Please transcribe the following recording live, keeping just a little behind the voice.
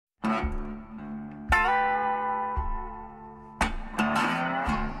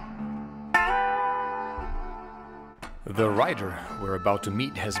The rider we're about to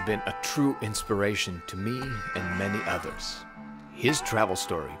meet has been a true inspiration to me and many others. His travel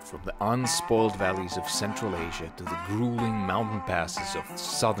story from the unspoiled valleys of Central Asia to the grueling mountain passes of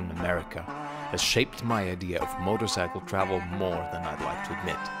Southern America has shaped my idea of motorcycle travel more than I'd like to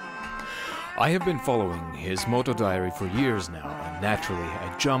admit. I have been following his moto diary for years now, and naturally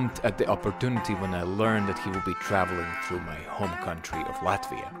I jumped at the opportunity when I learned that he will be traveling through my home country of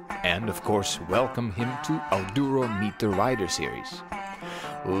Latvia, and of course welcome him to OUTDURO Meet the Rider series.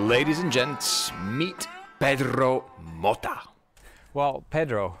 Ladies and gents, meet Pedro Mota. Well,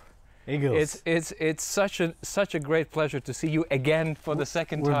 Pedro, Egīls. it's such a great pleasure to see you again for the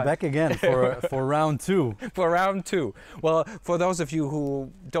second time. We're back again for round two. For round two. Well, for those of you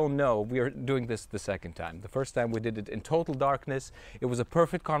who don't know, we are doing this the second time. The first time we did it in total darkness. It was a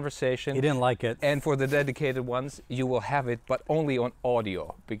perfect conversation. He didn't like it. And for the dedicated ones, you will have it, but only on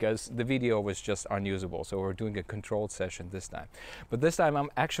audio, because the video was just unusable. So we're doing a controlled session this time. But this time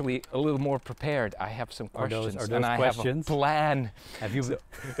I'm actually a little more prepared. I have some questions, are those and I questions? have a plan. Have you?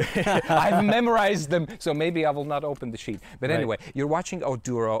 I've memorized them, so maybe I will not open the sheet. But Right. anyway, you're watching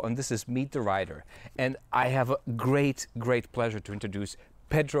OUTDURO, and this is Meet the Rider. And I have a great pleasure to introduce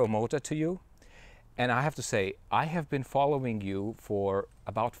Pedro Mota to you. And I have to say, I have been following you for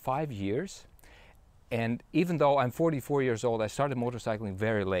about 5 years. And even though I'm 44 years old, I started motorcycling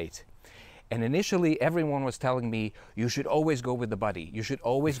very late. And initially, everyone was telling me, you should always go with the buddy. You should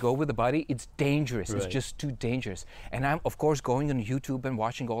always go with the buddy. It's dangerous. Right. It's just too dangerous. And I'm, of course, going on YouTube and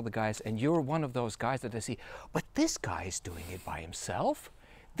watching all the guys. And you're one of those guys that I see, but this guy is doing it by himself.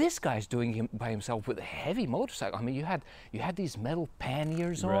 This guy's doing it by himself with a heavy motorcycle. I mean, you had these metal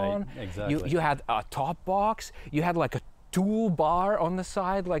panniers on. Right, exactly. You had a top box. You had like a tool bar on the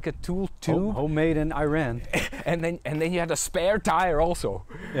side, like a tool tube. Homemade in Iran. And then you had a spare tire also.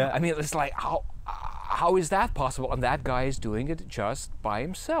 Yeah. I mean, it's like, how is that possible? And that guy is doing it just by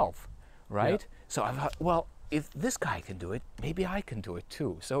himself, right? Yeah. So I thought, well, if this guy can do it, maybe I can do it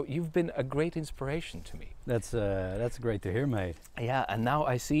too. So you've been a great inspiration to me. That's great to hear, mate. Yeah, and now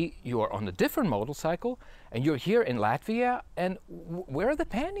I see you are on a different motorcycle, and you're here in Latvia, and where are the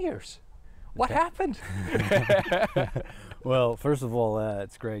panniers? What happened? Well, first of all,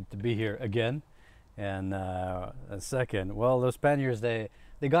 it's great to be here again. And second, well, those panniers, they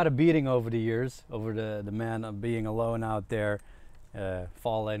got a beating over the years, over the man of being alone out there,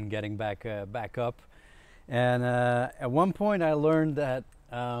 falling, getting back up. And at one point I learned that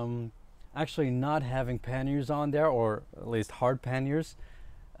actually not having panniers on there, or at least hard panniers,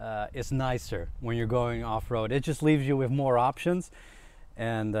 is nicer when you're going off-road. It just leaves you with more options.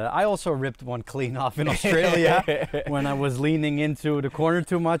 And I also ripped one clean off in Australia when I was leaning into the corner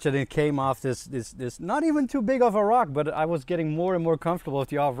too much, and it came off this not even too big of a rock, but I was getting more and more comfortable with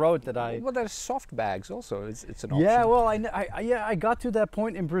the off-road that I... Well, there's soft bags also. It's an option. Yeah, well, I got to that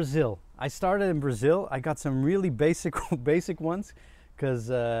point in Brazil. I started in Brazil. I got some really basic ones, because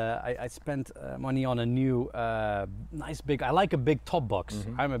I spent money on a new nice big... I like a big top box.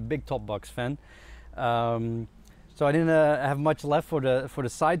 Mm-hmm. I'm a big top box fan. So I didn't have much left for the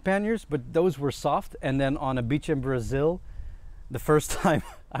side panniers, but those were soft. And then on a beach in Brazil, the first time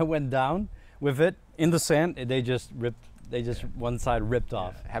I went down with it in the sand, they just one side ripped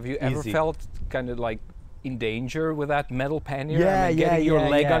off. Have you ever Easy. felt kind of like in danger with that metal pannier? Yeah, I mean, getting your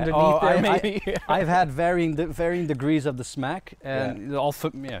leg underneath there, maybe? I've had varying degrees of the smack, and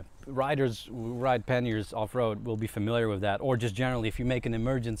riders who ride panniers off-road will be familiar with that, or just generally if you make an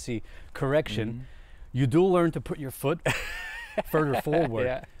emergency correction, you do learn to put your foot further forward.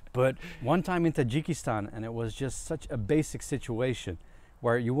 Yeah. But one time in Tajikistan, and it was just such a basic situation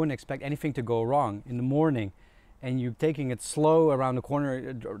where you wouldn't expect anything to go wrong in the morning, and you're taking it slow around the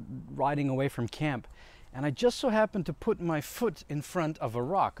corner, riding away from camp. And I just so happened to put my foot in front of a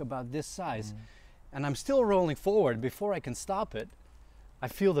rock about this size, and I'm still rolling forward. Before I can stop it, I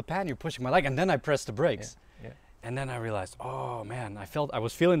feel the pannier pushing my leg, and then I press the brakes. Yeah. And then I realized, oh man, I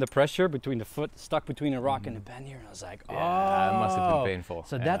was feeling the pressure between the foot stuck between a rock and the pannier, and I was like, oh, it must have been painful.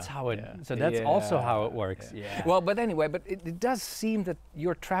 So that's how it. So that's also how it works. Yeah. Well, but anyway, it does seem that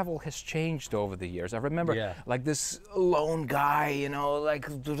your travel has changed over the years. I remember like this lone guy, you know, like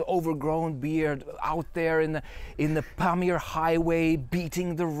the overgrown beard out there in the Pamir highway,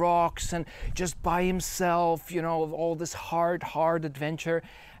 beating the rocks and just by himself, you know, all this hard adventure.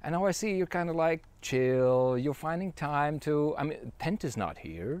 And now I see you're kind of like chill. You're finding time to. I mean, tent is not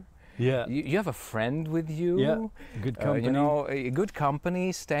here. Yeah. You have a friend with you. Yeah. Good company. You know, a good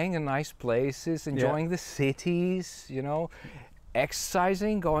company, staying in nice places, enjoying the cities. You know,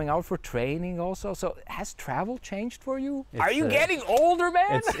 exercising, going out for training also. So has travel changed for you? It's, Are you getting older,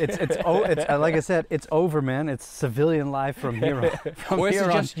 man? It's like I said, it's over, man. It's civilian life from here on. Or is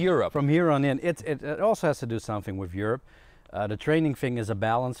it just Europe? From here on in. It also has to do something with Europe. The training thing is a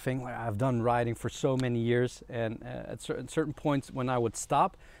balance thing. Like, I've done riding for so many years, and at certain points when I would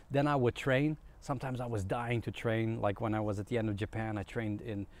stop, then I would train. Sometimes I was dying to train. Like when I was at the end of Japan, I trained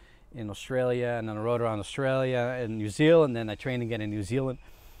in Australia, and then I rode around Australia and New Zealand, and then I trained again in New Zealand.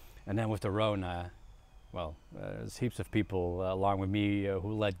 And then with the Rona, there's heaps of people along with me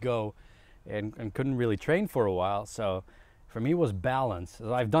who let go and couldn't really train for a while. So for me it was balance.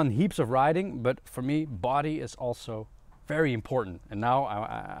 I've done heaps of riding, but for me body is also very important, and now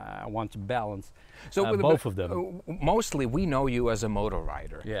I want to balance both of them. Mostly we know you as a motor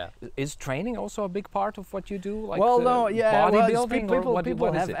rider. Yeah. Is training also a big part of what you do? Like bodybuilding,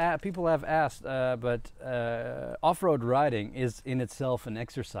 or people have asked, but off-road riding is in itself an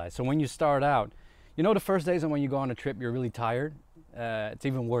exercise. So when you start out, you know, the first days and when you go on a trip, you're really tired. It's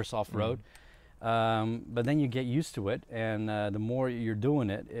even worse off-road. But then you get used to it, and the more you're doing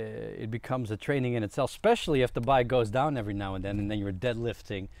it, it becomes a training in itself, especially if the bike goes down every now and then you're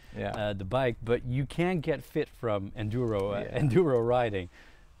deadlifting the bike. But you can't get fit from enduro riding.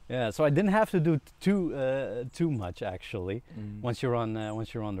 Yeah, so I didn't have to do too much actually. Once you're on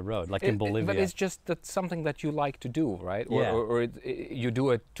the road, like in Bolivia. But it's just something that you like to do, right? Or you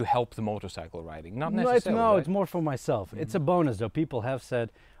do it to help the motorcycle riding, not necessarily. It's more for myself. It's a bonus though. People have said,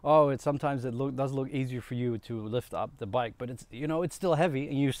 oh, sometimes it does look easier for you to lift up the bike, but it's still heavy,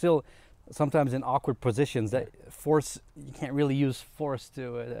 and you're still sometimes in awkward positions. That force, you can't really use force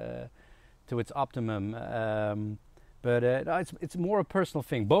to its optimum. But it's more a personal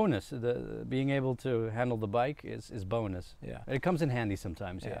thing. Bonus, being able to handle the bike is bonus. Yeah, it comes in handy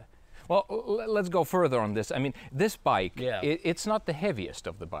sometimes. Yeah. Well, let's go further on this. I mean, this bike, it's not the heaviest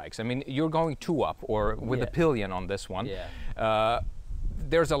of the bikes. I mean, you're going 2-up or with a pillion on this one. Yeah.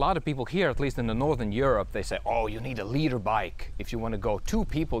 There's a lot of people here, at least in the Northern Europe, they say, oh, you need a leader bike. If you want to go 2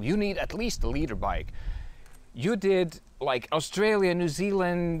 people, you need at least a leader bike. You did like Australia, New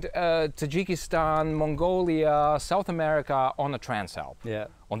Zealand, Tajikistan, Mongolia, South America on a Transalp,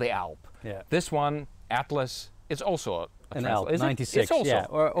 on the Alp. Yeah. This one, Atlas, is also an Alp, 96. It's also,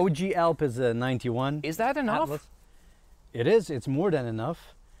 or OG Alp is a 91. Is that enough? Atlas. It is. It's more than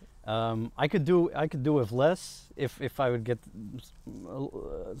enough. I could do with less if I would get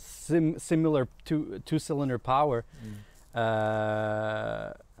similar two-cylinder power.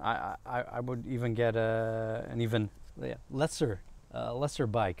 I would even get an even lesser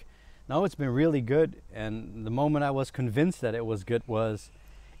bike. Now it's been really good, and the moment I was convinced that it was good was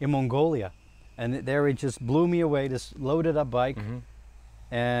in Mongolia, and there it just blew me away. This loaded up bike,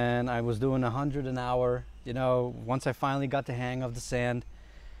 and I was doing 100 an hour. You know, once I finally got the hang of the sand.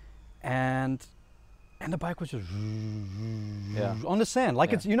 And the bike was just on the sand,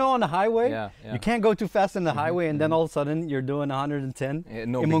 like it's, you know, on the highway. You can't go too fast on the highway, and then all of a sudden you're doing 110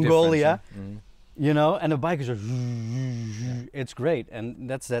 in Mongolia. You know, and the bike is just it's great, and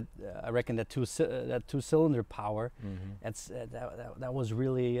that's that. I reckon that two-cylinder power. That was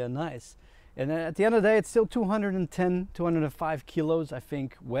really nice. And at the end of the day, it's still 205 kilos, I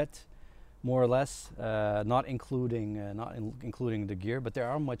think, wet. More or less, not including the gear, but there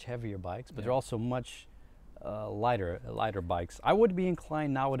are much heavier bikes, but there are also much lighter bikes. I would be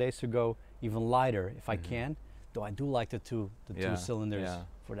inclined nowadays to go even lighter if I can, though I do like the two cylinders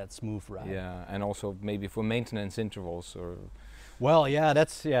for that smooth ride. Yeah, and also maybe for maintenance intervals or. Well,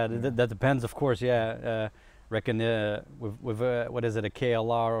 that depends, of course. Reckon with what is it, a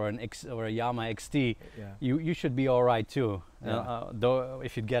KLR or or a Yamaha XT, you should be all right too. Though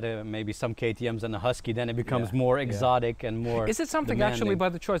if you get maybe some KTM's and a Husky, then it becomes more exotic and more. Is it something demanding. Actually by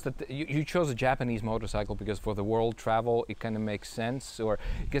the choice that you chose a Japanese motorcycle because for the world travel it kind of makes sense, or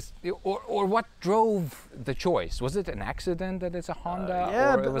what drove the choice? Was it an accident that it's a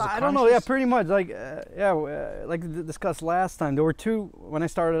Honda? Or it was I don't know. Yeah, pretty much. Like like discussed last time, there were two when I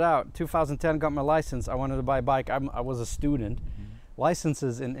started out. 2010, got my license. I wanted to buy a bike. I was a student.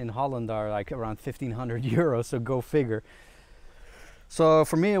 Licenses in Holland are like around 1,500 euros, so go figure. So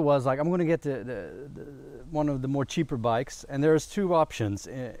for me it was like, I'm going to get the one of the more cheaper bikes, and there's 2 options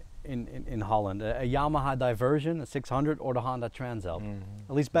in Holland, a Yamaha Diversion, a 600, or the Honda Transalp.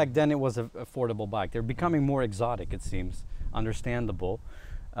 At least back then it was an affordable bike. They're becoming more exotic, it seems, understandable.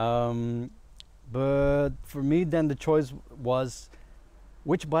 But for me then the choice was,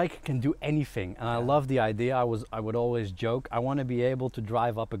 which bike can do anything? And I love the idea. I would always joke, I want to be able to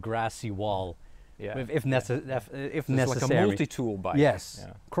drive up a grassy wall. If necessary. Like a multi-tool bike. Yes.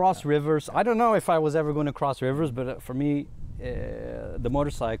 Cross rivers. I don't know if I was ever going to cross rivers, but for me, the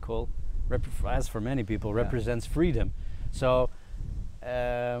motorcycle, as for many people, represents freedom. So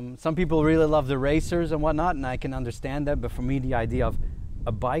some people really love the racers and whatnot, and I can understand that. But for me, the idea of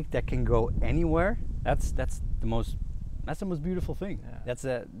a bike that can go anywhere, that's the most beautiful thing. That's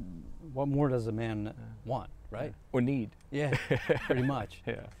what more does a man want, right? Or need. Yeah, pretty much.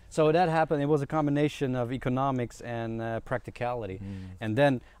 So that happened. It was a combination of economics and practicality. And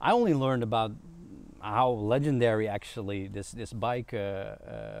then I only learned about how legendary actually this bike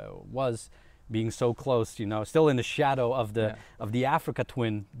was, being so close, you know, still in the shadow of the Africa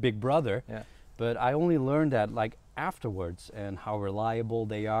Twin big brother. But I only learned that like afterwards, and how reliable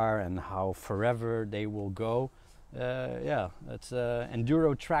they are and how forever they will go. It's an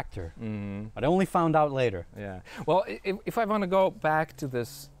enduro tractor, but I only found out later. Well, if I want to go back to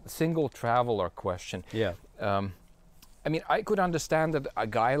this single traveler question, I mean, I could understand that a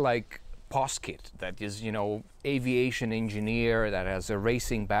guy like Poskett, that is, you know, aviation engineer, that has a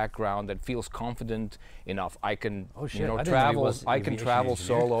racing background, that feels confident enough, I can, you know, travel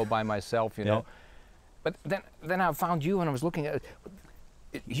solo by myself, you know. But then I found you, and I was looking at.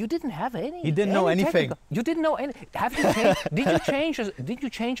 You didn't have any. He didn't know anything. You didn't know any. Have you changed? Did you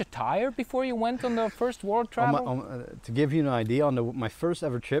change a tire before you went on the first world travel? To give you an idea, on my first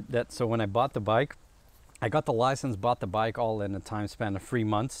ever trip, so when I bought the bike, I got the license, bought the bike all in a time span of 3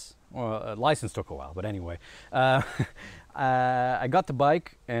 months. Well, license took a while, but anyway. I got the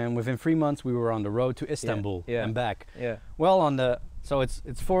bike, and within 3 months we were on the road to Istanbul and back. Well, so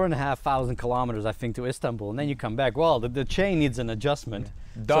it's 4,500 kilometers, I think, to Istanbul, and then you come back. Well, the chain needs an adjustment.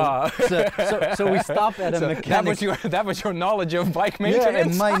 Duh. So we stopped at a mechanic. That was your knowledge of bike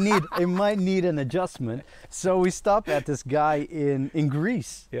maintenance. It might need an adjustment. So we stopped at this guy in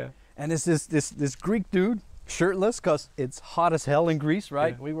Greece. And it's this Greek dude, shirtless, cause it's hot as hell in Greece,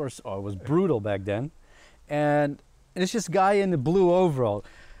 right? It was brutal back then, and it's this guy in the blue overall.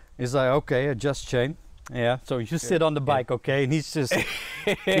 He's like, okay, adjust chain. So you sit on the bike, okay? And he's just,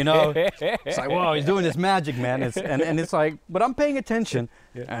 you know, it's like, whoa, he's doing this magic, man. And it's like, but I'm paying attention.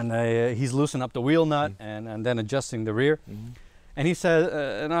 And he's loosening up the wheel nut and then adjusting the rear. And he said,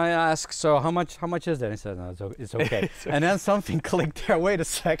 and I asked, so how much is that? And he said, no, it's okay. And then something clicked there. Wait a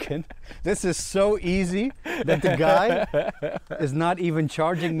second. This is so easy that the guy is not even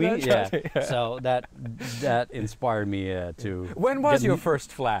charging me. So that inspired me to. When was your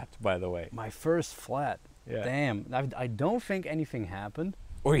first flat, by the way? My first flat. Damn. I don't think anything happened.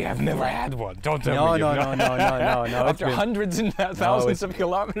 Or you have never had one. Don't tell me. No. After hundreds and thousands of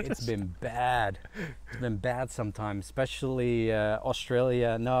kilometers. It's been bad. It's been bad sometimes, especially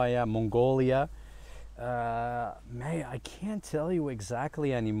Australia, Mongolia. I can't tell you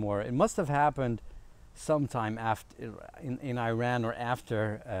exactly anymore. It must have happened sometime after in Iran or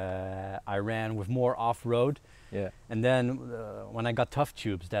after Iran, with more off-road. And then when I got tough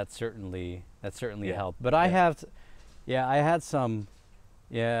tubes, that certainly helped. But I had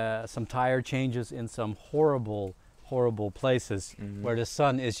some tire changes in some horrible places where the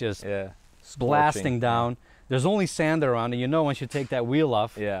sun is just blasting down. There's only sand around, and you know, once you take that wheel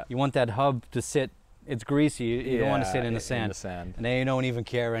off, you want that hub to sit. It's greasy. You don't want to sit in the sand. And then you don't even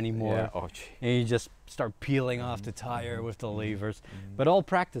care anymore. And you just start peeling off the tire with the levers. But all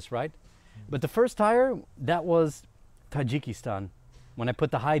practice, right? But the first tire, that was Tajikistan, when I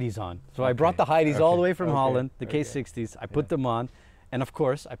put the Heidi's on. So I brought the Heidi's all the way from Holland, the K60s. I put them on. And of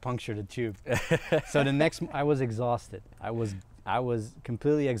course, I punctured a tube. So I was exhausted. I was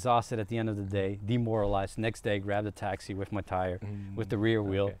completely exhausted at the end of the day, demoralized. Next day, grabbed a taxi with my tire, with the rear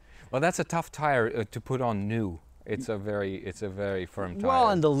wheel. Well, that's a tough tire to put on new. It's a very firm tire. Well,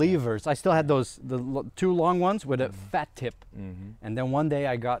 and the levers, I still had the 2 long ones with a fat tip. And then one day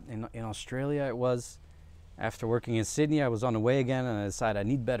I got in Australia. It was after working in Sydney. I was on the way again, and I decided I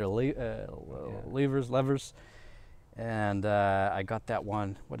need better levers. And I got that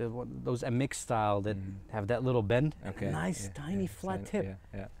one. Those MX style that have that little bend. Nice, tiny, flat tip.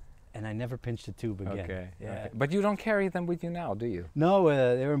 And I never pinched a tube again. But you don't carry them with you now, do you? No,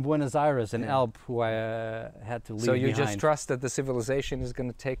 they're in Buenos Aires and Elb, who I had to leave So you behind. just trust that the civilization is going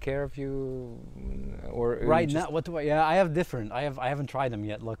to take care of you, or right now? I have different. I haven't tried them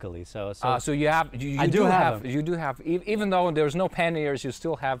yet, luckily. So you have. You do have. Even though there's no panniers, you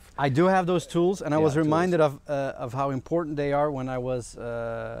still have. I do have those tools, and I was reminded of how important they are when I was,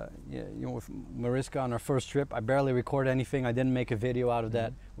 with Mariska on our first trip. I barely recorded anything. I didn't make a video out of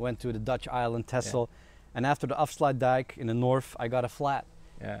that. Went to the Dutch island Texel, and after the Afsluit dike in the north, I got a flat,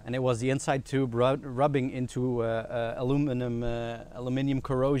 and it was the inside tube rubbing into aluminium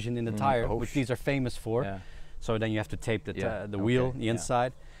corrosion in the tire, which these are famous for. So then you have to tape the wheel, the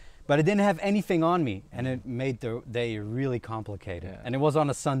inside. But I didn't have anything on me, and it made the day really complicated. Yeah. And it was on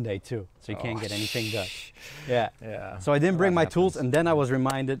a Sunday too, so you can't get anything done. Yeah. Yeah. So I didn't bring That my tools, happens. and then I was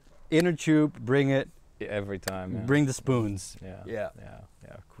reminded, inner tube, bring it, Every time. Yeah. bring the spoons. Yeah. Yeah.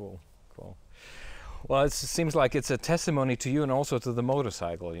 Yeah. Cool. Well, it seems like it's a testimony to you and also to the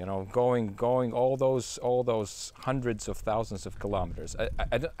motorcycle. You know, going all those hundreds of thousands of kilometers.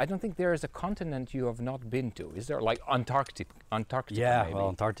 I don't think there is a continent you have not been to. Is there, like Antarctica? Yeah, maybe? well,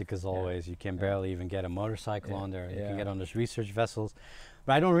 Antarctica is always, you can barely even get a motorcycle on there. You can get on those research vessels.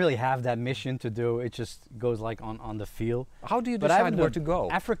 But I don't really have that mission to do. It just goes like on the feel. How do you But I decide haven't where done- to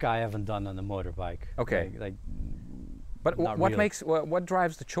go? Africa I haven't done on a motorbike. Okay. Like But not what really. makes what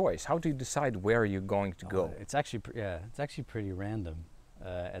drives the choice? How do you decide where you're going to go? It's actually it's actually pretty random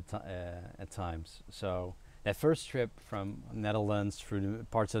at times. So that first trip from Netherlands through the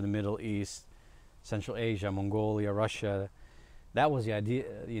parts of the Middle East, Central Asia, Mongolia, Russia, that was the idea,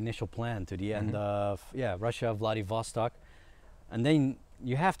 the initial plan to the end of Russia, Vladivostok, and then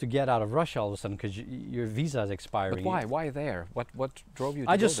you have to get out of Russia all of a sudden because your visa is expiring. But why? Why there? What drove you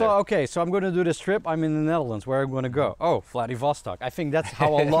to I go just there? saw, okay, so I'm going to do this trip. I'm in the Netherlands. Where am I going to go? Oh, Vladivostok. I think that's how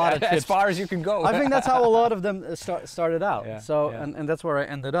a lot of trips... As far as you can go. I think that's how a lot of them started out. Yeah, So, yeah. and that's where I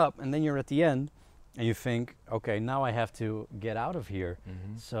ended up. And then you're at the end and you think, okay, now I have to get out of here.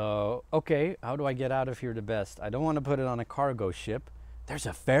 So, okay, how do I get out of here the best? I don't want to put it on a cargo ship. There's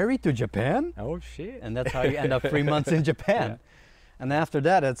a ferry to Japan? Oh shit. And that's how you end up 3 months in Japan. And after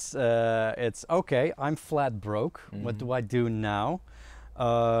that, it's okay, I'm flat broke. What do I do now?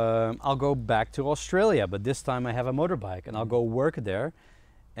 I'll go back to Australia, but this time I have a motorbike and I'll go work there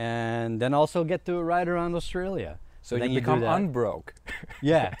and then also get to ride around Australia. So then you do become that. unbroke.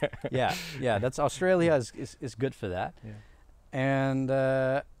 Yeah, that's Australia is good for that. Yeah.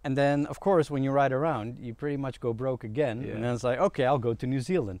 And then of course when you ride around you pretty much go broke again. Yeah. And then it's like, okay, I'll go to New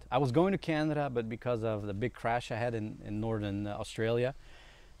Zealand. I was going to Canada, but because of the big crash I had in northern Australia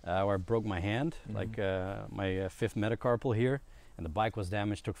where I broke my hand, like my fifth metacarpal here, and the bike was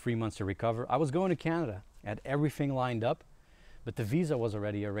damaged, took 3 months to recover. I was going to Canada, I had everything lined up, but the visa was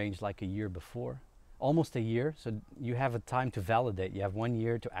already arranged like a year before, almost a year. So you have a time to validate, you have 1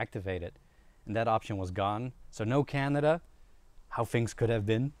 year to activate it, and that option was gone. So no Canada. How things could have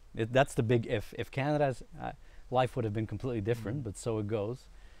been. That's the big if. If Canada's life would have been completely different, but so it goes.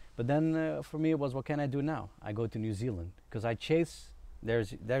 But then for me it was, what can I do now? I go to New Zealand because I chase.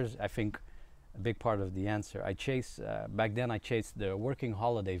 There's I think a big part of the answer. I chase back then. I chased the working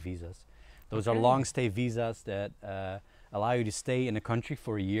holiday visas. Those are long stay visas that allow you to stay in a country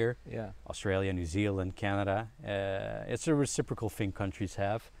for a year. Yeah. Australia, New Zealand, Canada. It's a reciprocal thing countries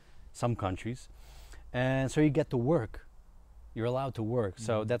have, some countries, and so you get to work. You're allowed to work,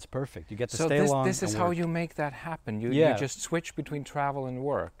 so that's perfect. You get to stay long. This is and how work. you make that happen. You just switch between travel and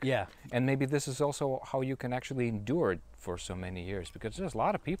work. Yeah. And maybe this is also how you can actually endure it for so many years, because there's a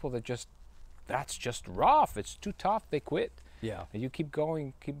lot of people that that's just rough. It's too tough. They quit. Yeah. And you keep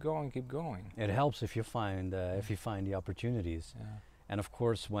going, keep going, keep going. It helps if you find the opportunities. Yeah. And of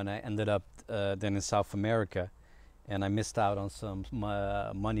course, when I ended up then in South America, and I missed out on some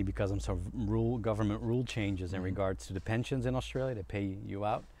money because of some government rule changes in regards to the pensions in Australia. They pay you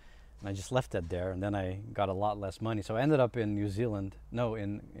out, and I just left that there, and then I got a lot less money. So I ended up in New Zealand, no,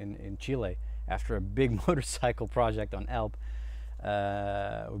 in Chile, after a big motorcycle project on Alp.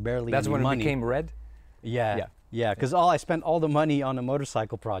 Barely That's any when money. it became red? Yeah, because I spent all the money on a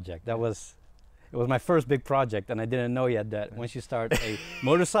motorcycle project. It was my first big project, and I didn't know yet that once you start a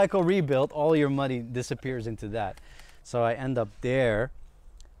motorcycle rebuild, all your money disappears into that. So I end up there,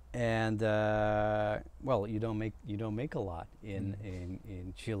 and well, you don't make a lot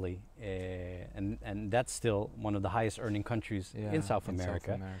in Chile, and that's still one of the highest earning countries in South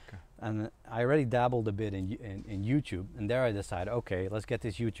America. And I already dabbled a bit in YouTube, and there I decided, okay, let's get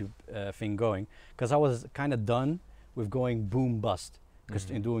this YouTube thing going, because I was kind of done with going boom bust,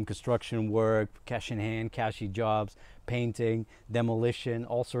 in doing construction work, cash in hand, cashy jobs, painting, demolition,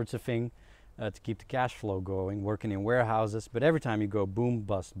 all sorts of things. To keep the cash flow going, working in warehouses, but every time you go boom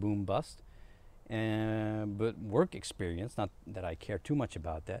bust, but work experience, not that I care too much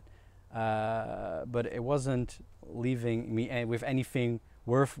about that, but it wasn't leaving me with anything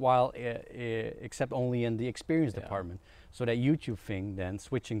worthwhile except only in the experience department. So that YouTube thing, then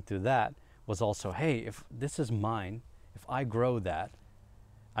switching to that, was also, hey, if this is mine, if I grow that,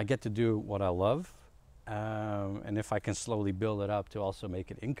 I get to do what I love. And if I can slowly build it up to also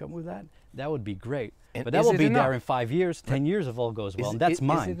make an income with that, that would be great. And but that is will it be enough? there in 5 years, 10 years if all goes well, and that's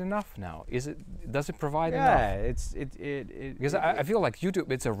mine. Is it enough now? Does it provide yeah, enough? Because I feel like YouTube,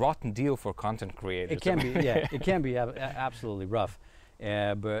 it's a rotten deal for content creators. It can be, yeah, it can be absolutely rough.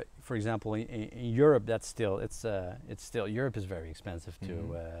 But for example, in Europe, that's still it's still Europe is very expensive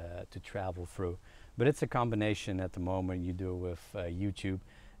to travel through. But it's a combination at the moment. You do with YouTube,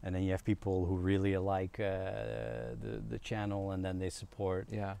 and then you have people who really like the channel, and then they support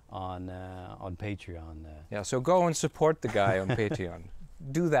on Patreon. Yeah, so go and support the guy on Patreon.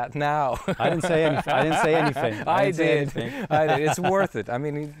 Do that now. I didn't say anything. I didn't say anything. I did. I did. It's worth it. I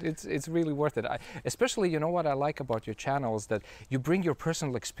mean, it's really worth it. Especially, you know what I like about your channel is that you bring your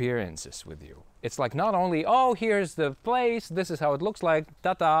personal experiences with you. It's like not only, oh, here's the place, this is how it looks like,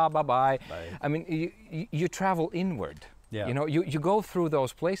 ta-ta, bye-bye. I mean, you travel inward. Yeah. You know, you go through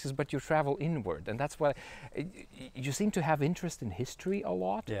those places, but you travel inward, and that's why you seem to have interest in history a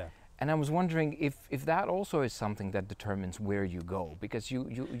lot. Yeah. And I was wondering if that also is something that determines where you go, because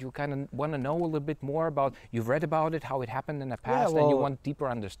you kind of want to know a little bit more about, you've read about it, how it happened in the past, and you want deeper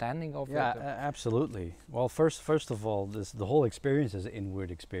understanding of it. Yeah, absolutely. Well, first of all, the whole experience is an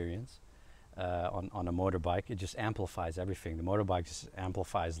inward experience on a motorbike. It just amplifies everything. The motorbike just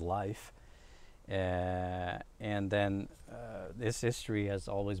amplifies life. And then this history has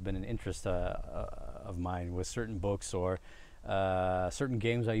always been an interest of mine with certain books or certain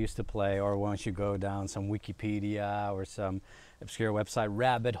games I used to play, or once you go down some Wikipedia or some obscure website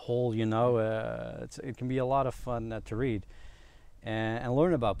rabbit hole, you know, it can be a lot of fun to read and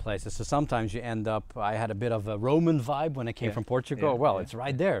learn about places. So sometimes you end up, I had a bit of a Roman vibe when I came from Portugal. Well, it's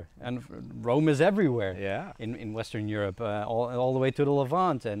right there, and Rome is everywhere in Western Europe, all the way to the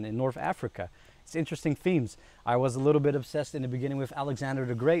Levant and in North Africa. It's interesting themes. I was a little bit obsessed in the beginning with Alexander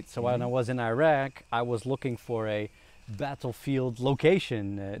the Great, so when I was in Iraq, I was looking for a battlefield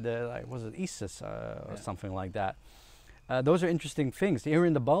location, was it Isis or something like that. Those are interesting things. Here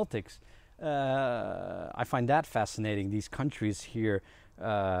in the Baltics, I find that fascinating. These countries here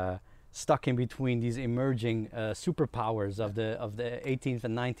stuck in between these emerging superpowers of the 18th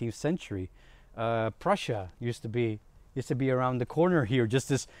and 19th century. Prussia used to be around the corner here,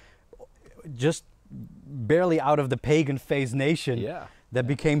 just barely out of the pagan phase nation. That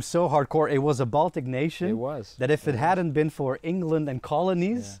became so hardcore. It was a Baltic nation. It was. That if it hadn't been for England and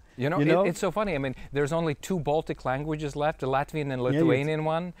colonies, you know, it's so funny. I mean, there's only 2 Baltic languages left: the Latvian and Lithuanian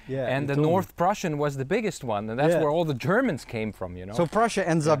one, and the North Prussian was the biggest one, and that's where all the Germans came from. You know. So Prussia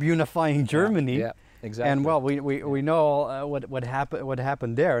ends up unifying Germany. Yeah, exactly. And well, we know what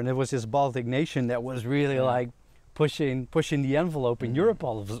happened there, and it was this Baltic nation that was really like pushing the envelope in Europe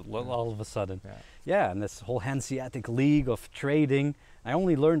all of a sudden. Yeah, and this whole Hanseatic League of trading. I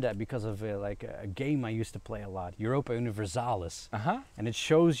only learned that because of like a game I used to play a lot, Europa Universalis. And it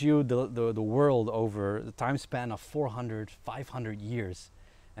shows you the world over the time span of 400, 500 years.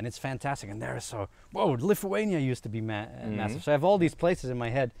 And it's fantastic. And there is Lithuania used to be massive. So I have all these places in my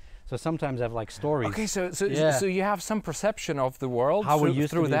head. So sometimes I have like stories. Okay, so you have some perception of the world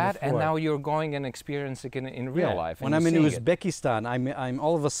through that, and now you're going and experiencing it in real life. When I'm in Uzbekistan, I'm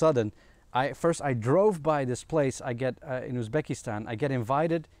all of a sudden, first I drove by this place. I get in Uzbekistan. I get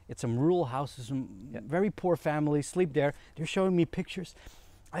invited. It's some rural houses, some very poor families sleep there. They're showing me pictures.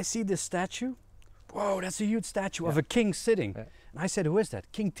 I see this statue. Whoa, that's a huge statue of a king sitting. And I said, who is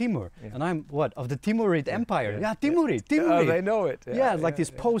that? King Timur. And I'm of the Timurid Empire. Timurid. Oh, they know it. Like this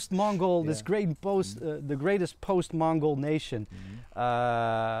post-Mongol, this great the greatest post-Mongol nation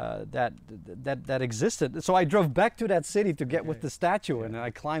that existed. So I drove back to that city to get with the statue, and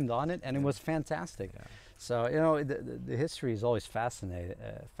I climbed on it, and it was fantastic. So you know, the history is always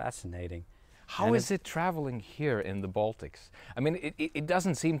fascinating. How is it traveling here in the Baltics? I mean, it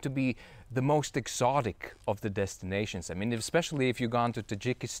doesn't seem to be the most exotic of the destinations. I mean, especially if you've gone to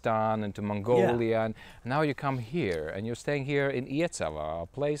Tajikistan and to Mongolia, and now you come here and you're staying here in Iecava, a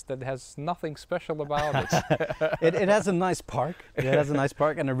place that has nothing special about it. It has a nice park. It has a nice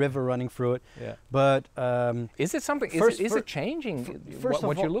park and a river running through it. But is it something? Is it changing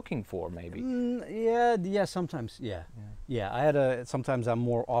what you're looking for? Maybe. Sometimes. I had sometimes I'm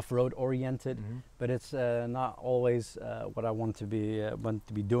more off-road oriented, but it's not always what I want to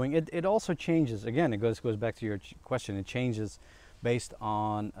be doing. It also changes. Again, it goes back to your question. It changes based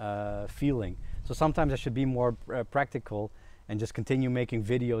on feeling. So sometimes I should be more practical and just continue making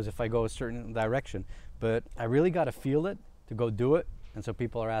videos if I go a certain direction. But I really got to feel it to go do it. And so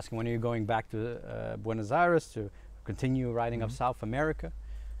people are asking, when are you going back to Buenos Aires to continue riding up South America?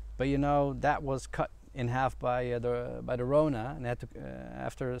 But you know, that was cut in half by the Rona, and I had to,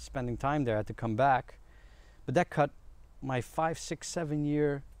 after spending time there, I had to come back. But that cut my 5, 6, 7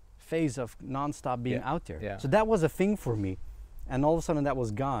 year phase of non-stop being out there. So that was a thing for me, and all of a sudden that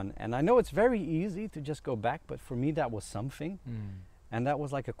was gone. And I know it's very easy to just go back, but for me that was something, and that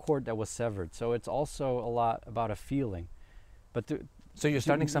was like a cord that was severed. So it's also a lot about a feeling. But So you're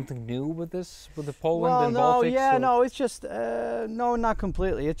starting something new with this, with the Poland Well, and no, Baltics? yeah, or- no, it's just no, not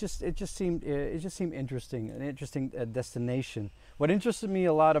completely. It just seemed interesting, an interesting destination. What interested me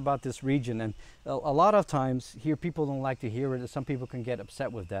a lot about this region, and a lot of times here people don't like to hear it. Some people can get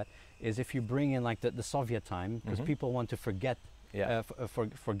upset with that. Is if you bring in like the Soviet time, because people want to forget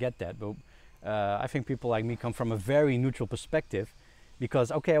forget that. But I think people like me come from a very neutral perspective.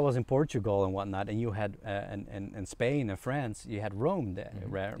 Because okay, I was in Portugal and whatnot, and you had and Spain and France, you had Rome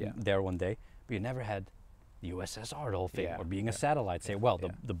there one day, but you never had the USSR, the whole thing, or being a satellite. Say, well,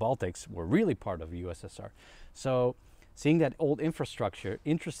 the Baltics were really part of the USSR. So seeing that old infrastructure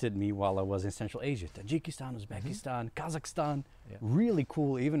interested me while I was in Central Asia, Tajikistan, Uzbekistan, Kazakhstan, really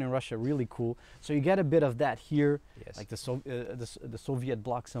cool. Even in Russia, really cool. So you get a bit of that here, like the Soviet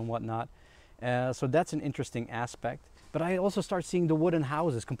blocs and whatnot. So that's an interesting aspect. But I also start seeing the wooden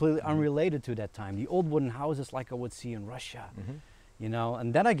houses completely unrelated to that time. The old wooden houses like I would see in Russia, you know,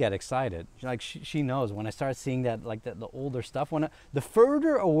 and then I get excited. Like she knows when I start seeing that, like the older stuff. The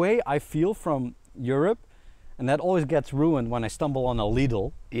further away I feel from Europe, and that always gets ruined when I stumble on a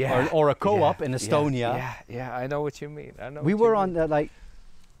Lidl or a co-op in Estonia. Yeah, I know what you mean. I know. We were on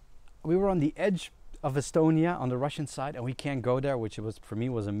the edge of Estonia on the Russian side, and we can't go there, which was for me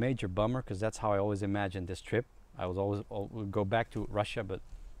was a major bummer because that's how I always imagined this trip. I was always would go back to Russia, but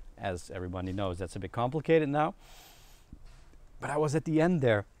as everybody knows, that's a bit complicated now. But I was at the end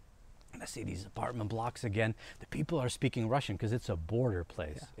there, and I see these apartment blocks again. The people are speaking Russian because it's a border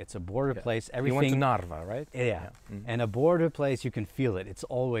place. It's a border place. Everything. You went to Narva, right? Yeah, and a border place, you can feel it. It's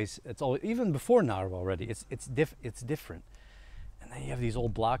always even before Narva already. It's different. And then you have these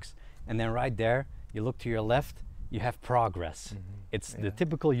old blocks, and then right there, you look to your left, you have Progress. It's the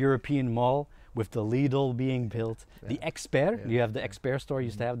typical European mall. With the Lidl being built, the Expert, you have the Expert store,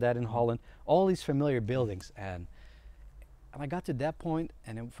 used to have that in Holland, all these familiar buildings. And I got to that point,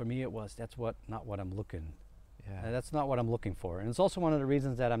 and for me it was, that's not what I'm looking. That's not what I'm looking for. And it's also one of the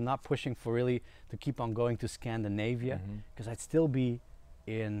reasons that I'm not pushing for really to keep on going to Scandinavia, because I'd still be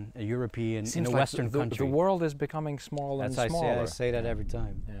in a European, in a Western country. The world is becoming smaller and smaller. I say that every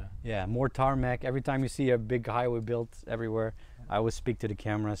time. Yeah, more tarmac. Every time you see a big highway built everywhere, I always speak to the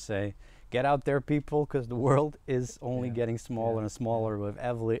camera, say, get out there, people, because the world is only getting smaller and smaller with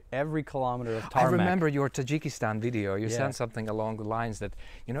every kilometer of tarmac. I remember your Tajikistan video. You said something along the lines that,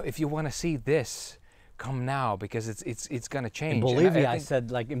 you know, if you want to see this, come now because it's going to change. In Bolivia, I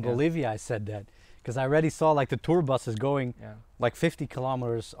said, like in Bolivia, I said that because I already saw like the tour buses going like 50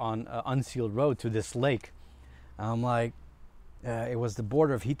 kilometers on unsealed road to this lake. I'm like, it was the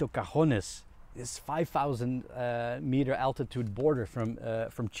border of Hito Cajones, this 5,000 meter altitude border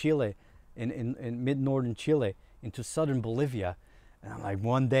from Chile. In mid-northern Chile into southern Bolivia, and I'm like,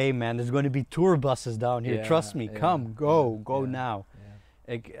 one day, man, there's going to be tour buses down here. Trust me, come, go now.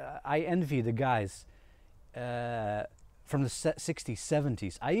 Like, I envy the guys from the 60s,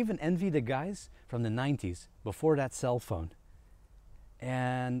 70s. I even envy the guys from the 90s before that cell phone.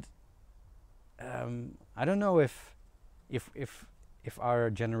 And I don't know if our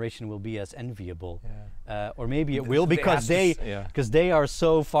generation will be as enviable, or maybe it will because they are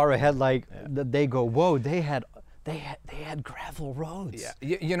so far ahead. Like that they go, whoa, they had gravel roads.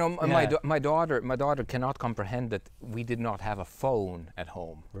 You know, my daughter cannot comprehend that we did not have a phone at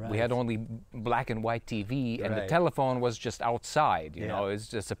home. We had only black and white TV, and the telephone was just outside. You know, it's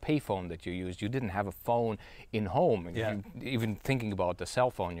just a payphone that you used. You didn't have a phone in home, even thinking about the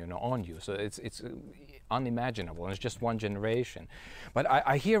cell phone, you know, on you. So it's unimaginable, and it's just one generation. But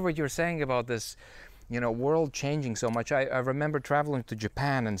I hear what you're saying about this, you know, world changing so much. I remember traveling to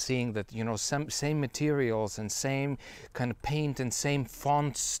Japan and seeing that, you know, same materials and same kind of paint and same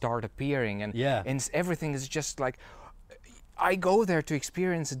fonts start appearing, and everything is just like, I go there to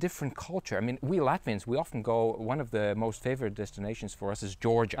experience a different culture. I mean, we Latvians, we often go, one of the most favorite destinations for us is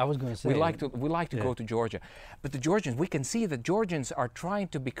Georgia. I was going to say. We like to go to Georgia. But the Georgians, we can see that Georgians are trying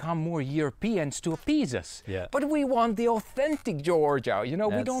to become more Europeans to appease us. But we want the authentic Georgia, you know,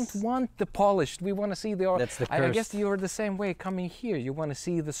 we don't want the polished, we want to see the... That's the curse. I guess you're the same way coming here. You want to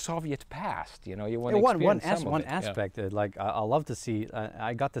see the Soviet past, you know, you want to experience one aspect, like I love to see,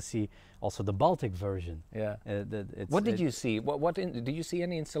 I got to see also the Baltic version. What did you see? Did you see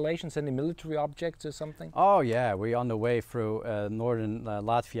any installations, any military objects or something? Oh yeah, we on the way through northern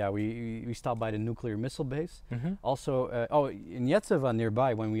Latvia. We stopped by the nuclear missile base. Also, in Jēkabpils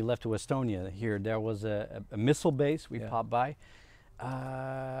nearby, when we left to Estonia, here there was a missile base. We popped by.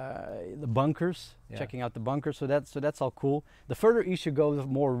 The bunkers, checking out the bunkers. So that's all cool. The further east you go, the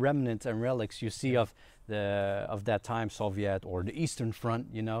more remnants and relics you see of that time Soviet or the Eastern Front.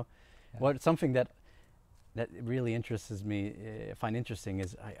 You know, something that that really interests me, find interesting,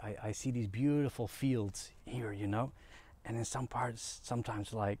 is I see these beautiful fields here, you know, and in some parts,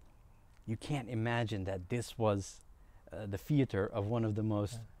 sometimes like, you can't imagine that this was the theater of one of the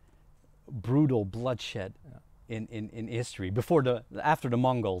most brutal bloodshed in history, after the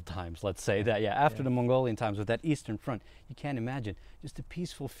Mongol times, let's say that, after the Mongolian times with that Eastern Front. You can't imagine just the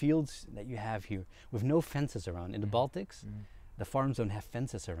peaceful fields that you have here with no fences around. In the Baltics, the farms don't have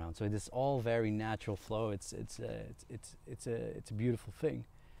fences around, so it is all very natural flow. It's a beautiful thing.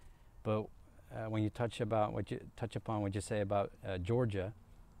 But when you touch upon what you say about Georgia,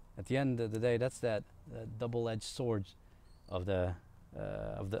 at the end of the day, that's that double-edged sword of the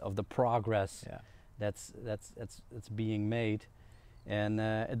progress that's being made, and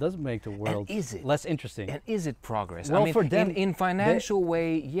it does make the world less interesting. And is it progress? Well, I mean, for them, in financial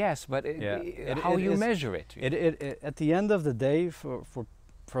way, yes, but how you measure it? It at the end of the day, for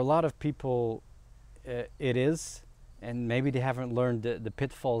a lot of people, it is, and maybe they haven't learned the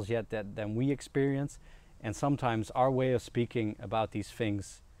pitfalls yet that we experience, and sometimes our way of speaking about these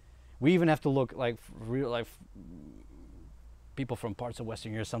things, we even have to look like real life. People from parts of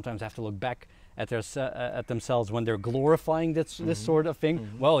Western Europe sometimes have to look back at themselves when they're glorifying this sort of thing.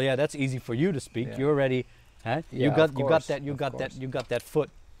 Well, yeah, that's easy for you to speak. You already, you got that foot.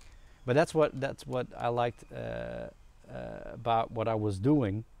 But that's what I liked about what I was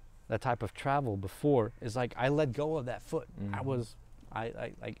doing, that type of travel before, is like I let go of that foot.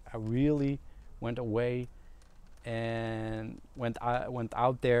 I really went away and went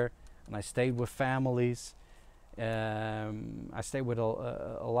out there, and I stayed with families. I stayed with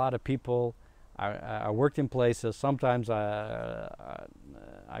a lot of people. I worked in places. Sometimes I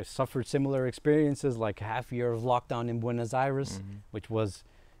suffered similar experiences, like half a year of lockdown in Buenos Aires, which was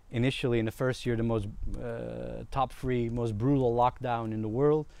initially in the first year the most top 3 most brutal lockdown in the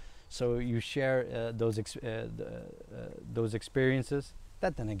world. So you share those experiences.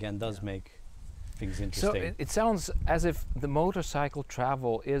 That then again does make things interesting. So it sounds as if the motorcycle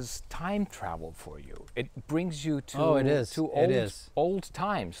travel is time travel for you. It brings you to old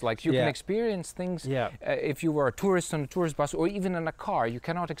times. Like you can experience things. If you were a tourist on a tourist bus or even in a car, you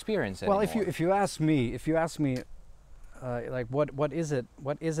cannot experience it. Well, if you ask me, like what is it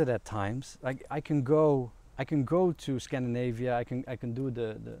at times? Like I can go to Scandinavia. I can do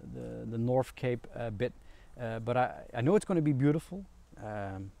the North Cape a bit, but I know it's going to be beautiful.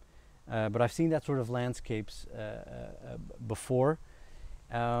 But I've seen that sort of landscapes before,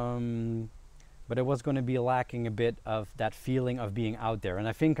 but it was going to be lacking a bit of that feeling of being out there. And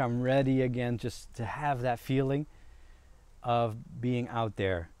I think I'm ready again just to have that feeling of being out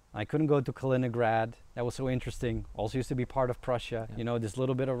there. I couldn't go to Kaliningrad. That was so interesting. Also used to be part of Prussia. You know, this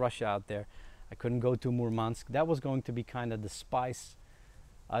little bit of Russia out there. I couldn't go to Murmansk. That was going to be kind of the spice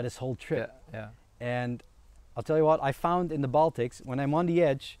of this whole trip. And I'll tell you what, I found in the Baltics, when I'm on the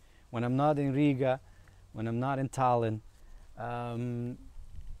edge, when I'm not in Riga, when I'm not in Tallinn,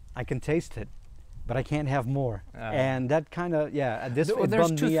 I can taste it, but I can't have more. And that kind of,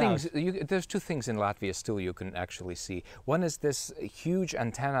 there's two things in Latvia still you can actually see. One is this huge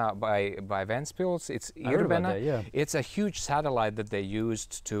antenna by Ventspils. It's Irbena. It's a huge satellite that they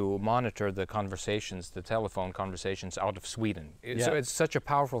used to monitor the conversations, the telephone conversations out of Sweden. So it's such a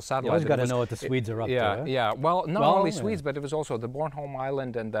powerful satellite. You always got to know what the Swedes are up to. Well, not only Swedes, but it was also the Bornholm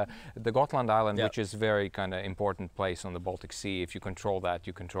Island and the Gotland Island, which is very kind of important place on the Baltic Sea. If you control that,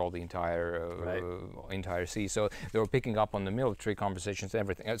 you control the entire sea. So they were picking up on the military conversations and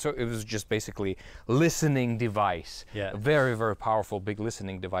everything. So it was just basically listening device. A very, very powerful big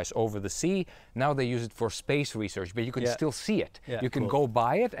listening device over the sea. Now they use it for space research, but you can still see it. You can go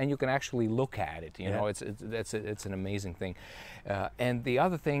by it and you can actually look at it. You know, it's an amazing thing. And the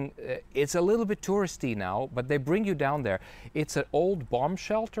other thing, it's a little bit touristy now, but they bring you down there. It's an old bomb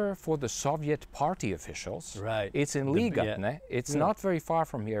shelter for the Soviet party officials. It's in Ligatne. It's not very far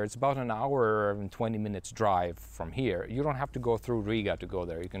from here. It's about an hour and 20 minutes drive from here. You don't have to go through Riga to go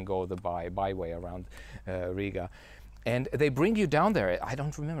there. You can go the byway around Riga. And they bring you down there. I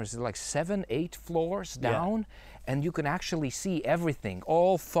don't remember, it's like 7, 8 floors down, and you can actually see everything,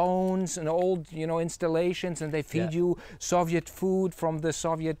 all phones and old, installations, and they feed you Soviet food from the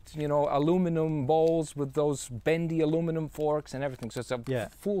Soviet, aluminum bowls with those bendy aluminum forks and everything. So it's a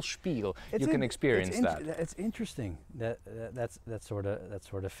full spiel. You can experience that. It's interesting that sort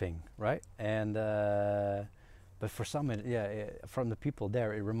of thing, right? And but for some, from the people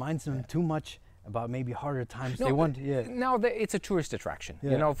there, it reminds them too much about maybe harder times. Now it's a tourist attraction.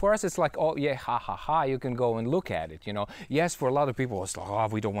 For us it's like, you can go and look at it. Yes, for a lot of people it's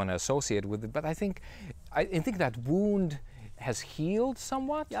like, we don't want to associate with it. But I think that wound has healed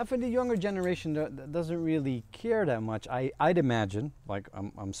somewhat? Yeah, for the younger generation that doesn't really care that much. I'd imagine, like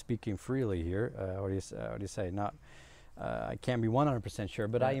I'm speaking freely here, what do you say? Not, I can't be 100% sure,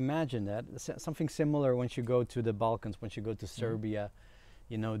 but I imagine that something similar once you go to the Balkans, once you go to Serbia,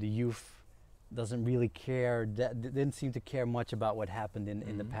 you know, the youth doesn't really care, didn't seem to care much about what happened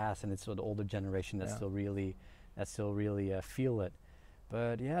in the past, and it's the older generation that still really feel it.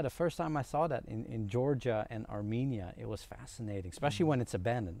 But yeah, the first time I saw that in Georgia and Armenia, it was fascinating, especially when it's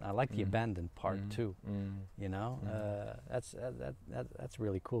abandoned. I like the abandoned part too. You know, that's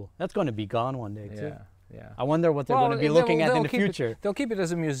really cool. That's going to be gone one day too. Yeah. I wonder what they're going to be looking at in the future. They'll keep it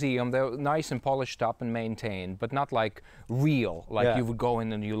as a museum. They're nice and polished up and maintained, but not like real. Like you would go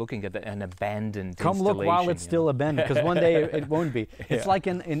in and you're looking at an abandoned Come installation. look while it's still abandoned, because one day it won't be. It's like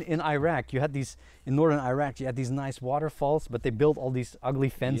in Iraq. You had these, in northern Iraq, you had these nice waterfalls, but they built all these ugly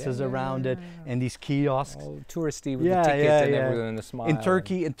fences around it and these kiosks. All touristy with the ticket and everything and the smile.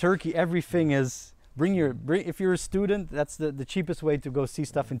 In Turkey, everything is... if you're a student, that's the cheapest way to go see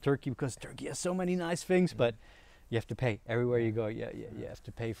stuff in Turkey, because Turkey has so many nice things, but you have to pay everywhere you go. You have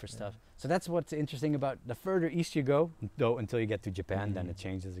to pay for stuff. So that's what's interesting about the further east you go, though, until you get to Japan, then it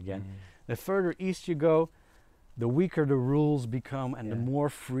changes again. The further east you go, the weaker the rules become, and the more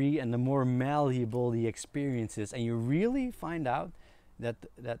free and the more malleable the experience is, and you really find out that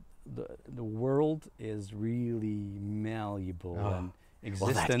the world is really malleable. And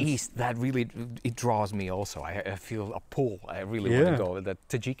well, that east, that really, it draws me also. I feel a pull. I really want to go. That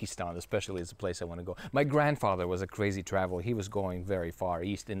Tajikistan especially is a place I want to go. My grandfather was a crazy traveler. He was going very far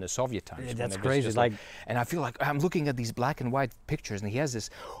east in the Soviet times. Yeah, that's crazy. Like, and I feel like I'm looking at these black and white pictures, and he has this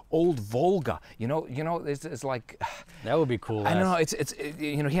old Volga. You know, it's like... That would be cool. I know,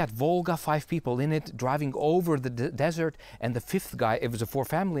 you know, he had Volga, 5 people in it, driving over the desert, and the 5th guy, it was 4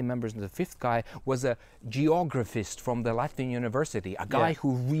 family members, and the 5th guy was a geographist from the Latvian University, a guy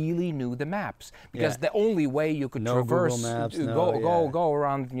who really knew the maps, because the only way you could traverse, go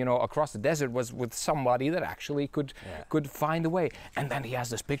around, you know, across the desert was with somebody that actually could find a way. And then he has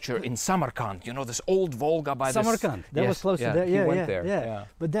this picture in Samarkand, you know, this old Volga by Samarkand. That was close to there. He went there. Yeah.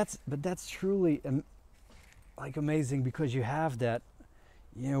 But that's truly like amazing, because you have that.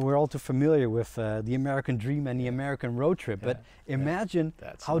 You know, we're all too familiar with the American dream and the American road trip, but imagine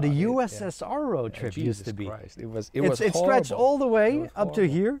how the USSR road trip used to be. Christ. It stretched all the way up to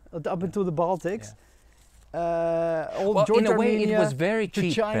here, up into the Baltics. Well, in a way, it was very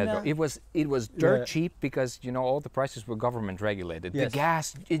cheap, China. Pedro. It was dirt cheap, because, you know, all the prices were government regulated. The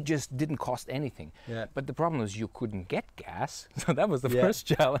gas, it just didn't cost anything. But the problem was you couldn't get gas, so that was the first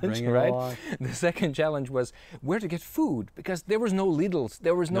challenge, right? The second challenge was where to get food, because there was no Lidl's,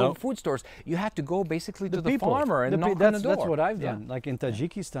 there was no food stores. You had to go basically to the farmer and knock on the door. That's what I've done, like in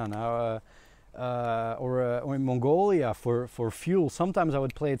Tajikistan or in Mongolia for fuel. Sometimes I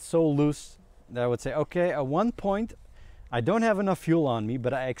would play it so loose that I would say, okay, at one point, I don't have enough fuel on me,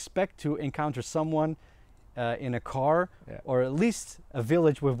 but I expect to encounter someone in a car, or at least a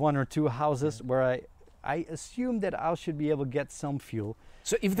village with 1 or 2 houses, where I assume that I should be able to get some fuel.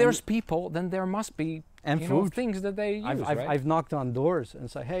 So if there's people, then there must be food, things that they use, I've knocked on doors and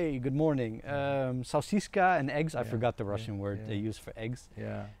said, hey, good morning, sausiska and eggs. I forgot the Russian word they use for eggs.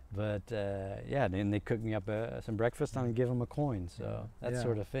 But then they cook me up some breakfast and I give them a coin. So that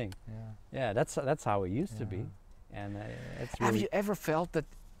sort of thing. That's how it used to be. And it's really... Have you ever felt that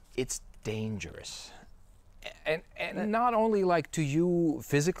it's dangerous? And not only like to you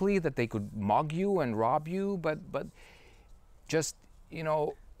physically, that they could mug you and rob you, but just, you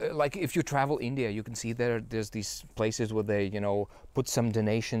know, like if you travel India, you can see there's these places where they, you know, put some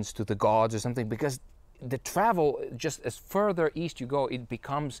donations to the gods or something, because the travel, just as further east you go, it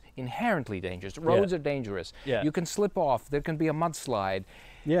becomes inherently dangerous. Roads are dangerous. You can slip off. There can be a mudslide.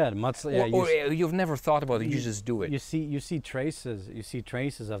 The mudslide. Or you've never thought about it. You just do it. You see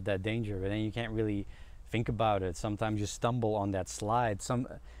traces of that danger, but then you can't really think about it. Sometimes you stumble on that slide.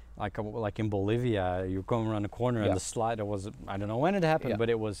 Like in Bolivia, you're going around the corner and the slide, I don't know when it happened, but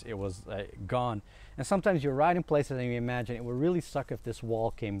it was gone. And sometimes you're riding places and you imagine it would really suck if this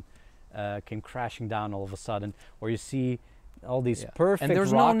wall came crashing down all of a sudden, or you see all these perfect and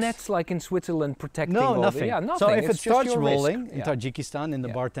there's rocks. no nets like in Switzerland protecting nothing. nothing. So if it's it starts rolling, risk. in Tajikistan, in the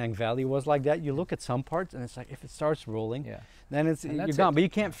Bartang Valley was like that. You look at some parts and it's like, if it starts rolling, then you're gone. But you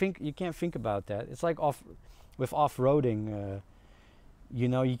can't think about that. It's like off-roading. You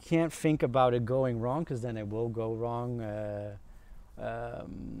know, you can't think about it going wrong, because then it will go wrong.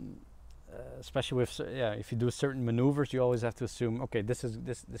 Especially with if you do certain maneuvers, you always have to assume, okay, this is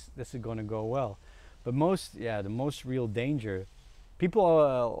going to go well. But the most real danger,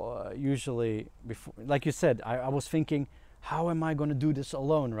 people usually, before, like you said, I was thinking, how am I going to do this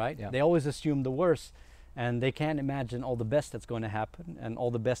alone, right? Yeah. They always assume the worst, and they can't imagine all the best that's going to happen, and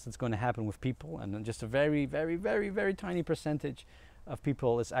all the best that's going to happen with people, and then just a very, very, very, very tiny percentage of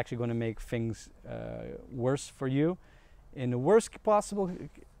people is actually going to make things worse for you. In the worst possible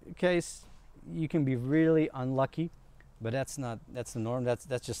case, you can be really unlucky, but that's the norm.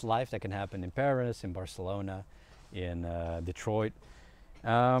 That's just life. That can happen in Paris, in Barcelona, in Detroit.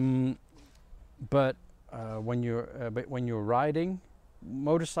 But when you're riding,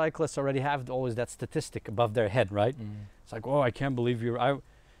 motorcyclists already have always that statistic above their head, right? It's like, oh, I can't believe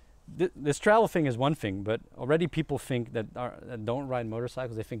this travel thing is one thing, but already people think that don't ride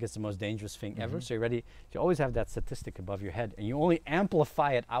motorcycles, they think it's the most dangerous thing ever. So you always have that statistic above your head, and you only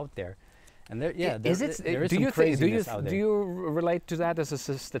amplify it out there. And there is some craziness out there. Do you relate to that as a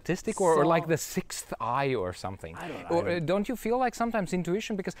statistic, or like the sixth eye or something? I don't know. Or don't you feel like sometimes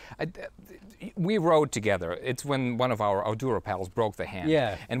intuition? Because we rode together. It's when one of our OUTDURO pals broke the hand.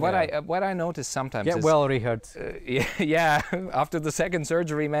 Yeah. And what I notice sometimes Get is well, Richard. yeah. After the second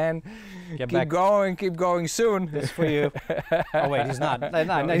surgery, man, keep going soon. This for you. Oh wait, he's not.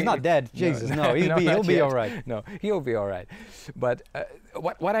 No, he's not dead. Jesus, no. He'll be all right. No, he'll be all right. But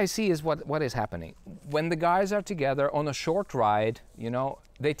what I see is what is happening when the guys are together on a short ride.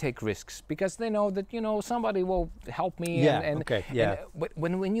 They take risks because they know that somebody will help me. And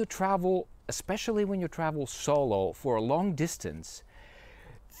when you travel, especially when you travel solo for a long distance,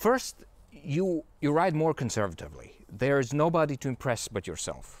 first you ride more conservatively. There's nobody to impress but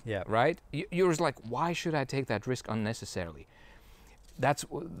yourself. Yeah. Right. You're just like, why should I take that risk unnecessarily? That's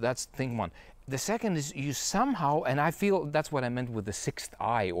thing one. The second is you somehow, and I feel that's what I meant with the sixth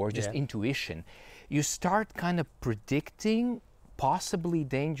eye or just intuition. You start kind of predicting possibly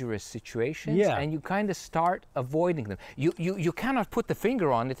dangerous situations, and you kind of start avoiding them. You cannot put the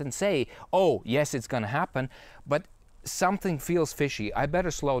finger on it and say, oh, yes, it's going to happen, but something feels fishy. I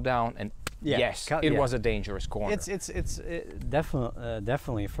better slow down and it was a dangerous corner. It's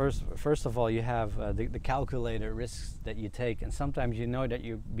definitely. First of all, you have the calculated risks that you take, and sometimes you know that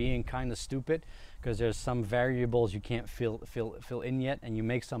you're being kind of stupid because there's some variables you can't fill in yet, and you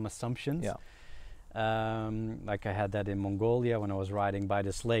make some assumptions. Yeah. Like I had that in Mongolia when I was riding by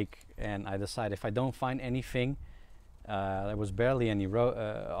this lake, and I decided if I don't find anything, there was barely any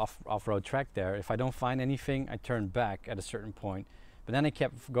off-road track there. If I don't find anything, I turned back at a certain point. But then I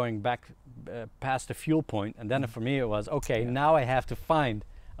kept going back past the fuel point, and then for me it was, okay, now I have to find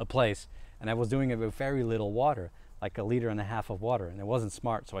a place. And I was doing it with very little water, like 1.5 liters of water, and it wasn't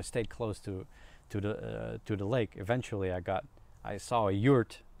smart, so I stayed close to the lake. Eventually I saw a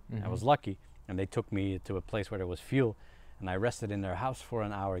yurt. I was lucky, and they took me to a place where there was fuel, and I rested in their house for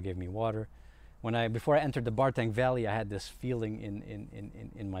an hour, gave me water. Before I entered the Bartang Valley, I had this feeling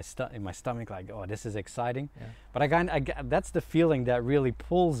in my stomach, like, oh, this is exciting. Yeah. But that's the feeling that really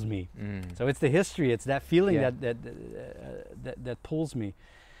pulls me. So it's the history, it's that feeling that pulls me.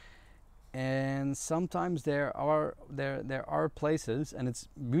 And sometimes there are places, and it's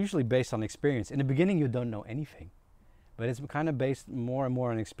usually based on experience. In the beginning, you don't know anything, but it's kind of based more and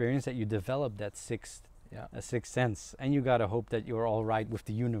more on experience that you develop that sixth sense, and you gotta hope that you're all right with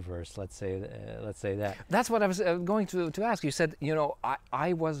the universe. Let's say that. That's what I was going to ask. You said,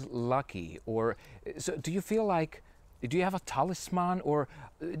 I was lucky, or so. Do you feel like? Do you have a talisman, or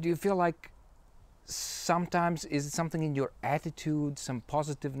do you feel like sometimes is it something in your attitude, some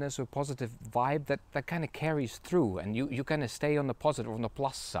positiveness or positive vibe that kind of carries through, and you kind of stay on the positive, on the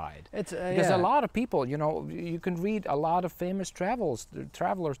plus side? It's because a lot of people, you can read a lot of famous travelers.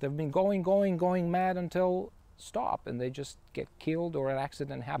 They've been going mad until stop, and they just get killed, or an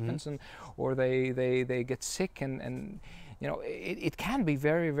accident happens, or they get sick, and it can be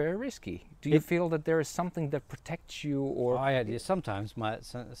very, very risky. Do you feel that there is something that protects you, or? Sometimes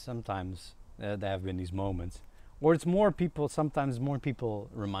there have been these moments, or it's more people. Sometimes more people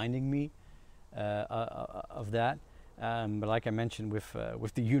reminding me of that. But like I mentioned with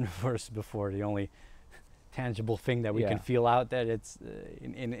the universe before, the only tangible thing that we can feel out there, it's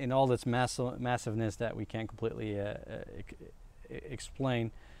in all its massiveness that we can't completely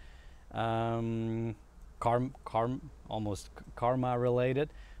explain. Almost karma related,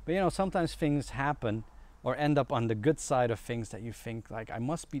 but sometimes things happen or end up on the good side of things that you think, like, I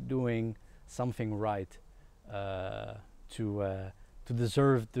must be doing something right to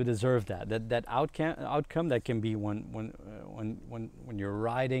deserve that outcome that can be when you're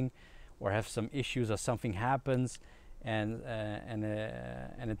riding or have some issues or something happens and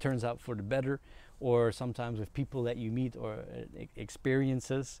it turns out for the better, or sometimes with people that you meet or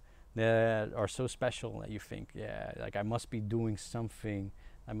experiences that are so special that you think, like, I must be doing something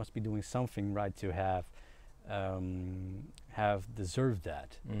right to have have deserved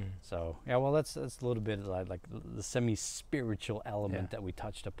that. So yeah, well, that's a little bit like the semi-spiritual element that we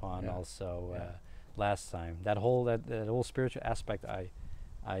touched upon also last time. That whole spiritual aspect I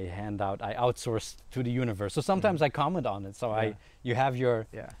outsource to the universe. So sometimes I comment on it. So you have your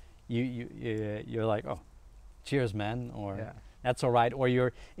you're like, oh, cheers, man, or that's all right, or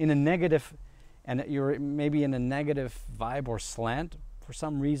you're in a negative, and you're maybe in a negative vibe or slant for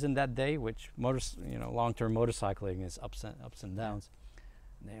some reason that day, which long-term motorcycling is ups and downs.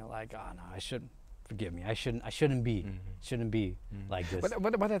 And they're like, oh no, forgive me, I shouldn't be like this.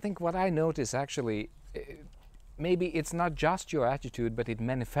 But I think what I notice actually, maybe it's not just your attitude, but it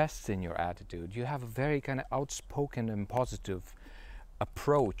manifests in your attitude. You have a very kind of outspoken and positive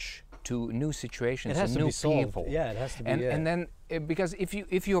approach to new situations and new people. Yeah, it has to be. And then because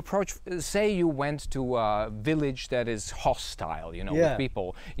if you approach, say you went to a village that is hostile, with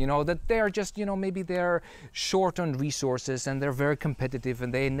people, that they're just, maybe they're short on resources and they're very competitive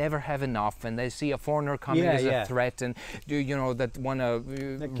and they never have enough, and they see a foreigner coming as a threat and that want to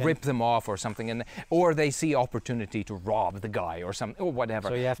rip them off or something, or they see opportunity to rob the guy or something or whatever.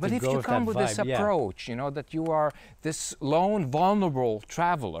 So you have but if you come with this approach, that you are this lone vulnerable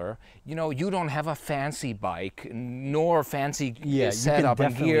traveler, you don't have a fancy bike nor fancy setup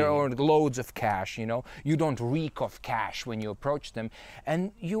and gear or loads of cash, you don't reek of cash when you approach them,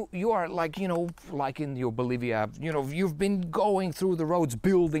 and you are like, like in your Bolivia, you've been going through the roads,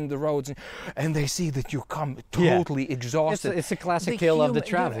 building the roads, and they see that you come totally exhausted. It's a classic tale of the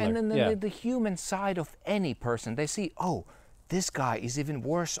traveler. And then the human side of any person, they see, oh, this guy is even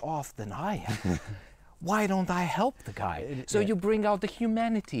worse off than I am. Why don't I help the guy? So you bring out the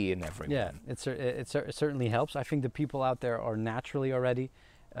humanity in everyone. Yeah, it certainly helps. I think the people out there are naturally already.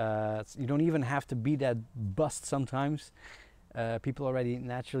 You don't even have to be that bust sometimes. People already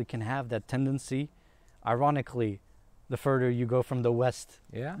naturally can have that tendency. Ironically, the further you go from the west,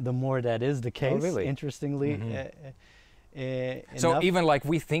 the more that is the case. Oh, really? Interestingly. So even like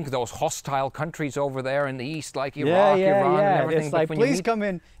we think those hostile countries over there in the east, like Iraq, Iran, and everything. It's like, please come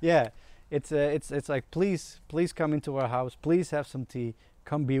in. Yeah. It's like, please come into our house, please have some tea,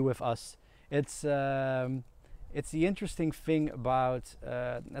 come be with us. It's the interesting thing about,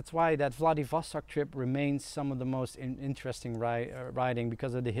 that's why that Vladivostok trip remains some of the most interesting riding,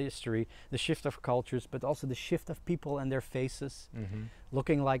 because of the history, the shift of cultures, but also the shift of people and their faces,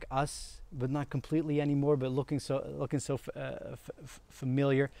 looking like us, but not completely anymore, but looking so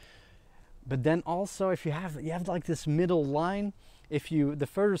familiar. But then also, if you have like this middle line. The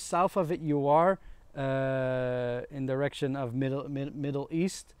further south of it you are, in direction of Middle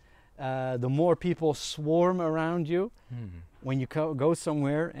East, the more people swarm around you when you go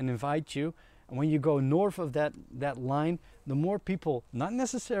somewhere and invite you. And when you go north of that line, the more people,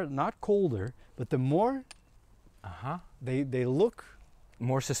 not colder, but the more they look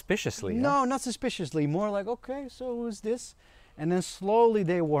more suspiciously. No, not suspiciously. More like, okay, so who's this? And then slowly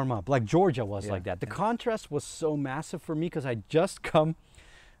they warm up, like Georgia was like that. The contrast was so massive for me, because I just come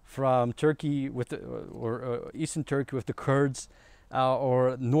from Turkey or Eastern Turkey with the Kurds,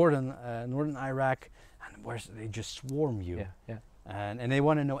 or northern Iraq, and where they just swarm you, and they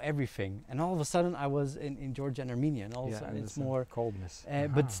want to know everything. And all of a sudden, I was in Georgia and Armenia, and all of a sudden it's more coldness.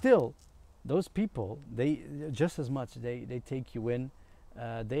 But still, those people, they just as much they take you in.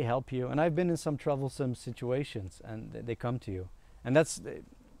 They help you, and I've been in some troublesome situations, and they come to you, and that's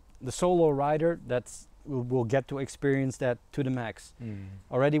the solo rider. We'll get to experience that to the max.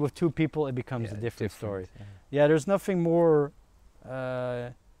 Already with two people, it becomes a different story. Yeah, there's nothing more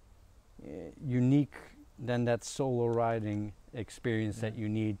unique than that solo riding experience that you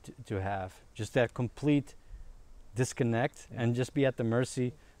need to have. Just that complete disconnect and just be at the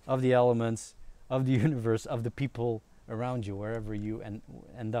mercy of the elements, of the universe, of the people around you, wherever you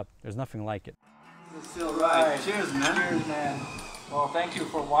end up. There's nothing like it. It's still right. Cheers, man. Cheers, man. Well, thank you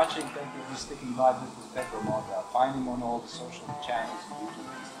for watching. Thank you for sticking by. This was Pedro Mota. Find him on all the social channels, YouTube,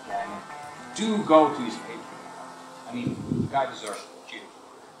 Instagram. Do go to his Patreon. I mean, the guy deserves it. Cheers.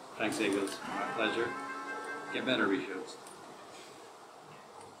 Thanks, Egīls. My pleasure. Get better reshoots.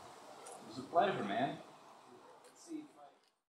 It was a pleasure, man.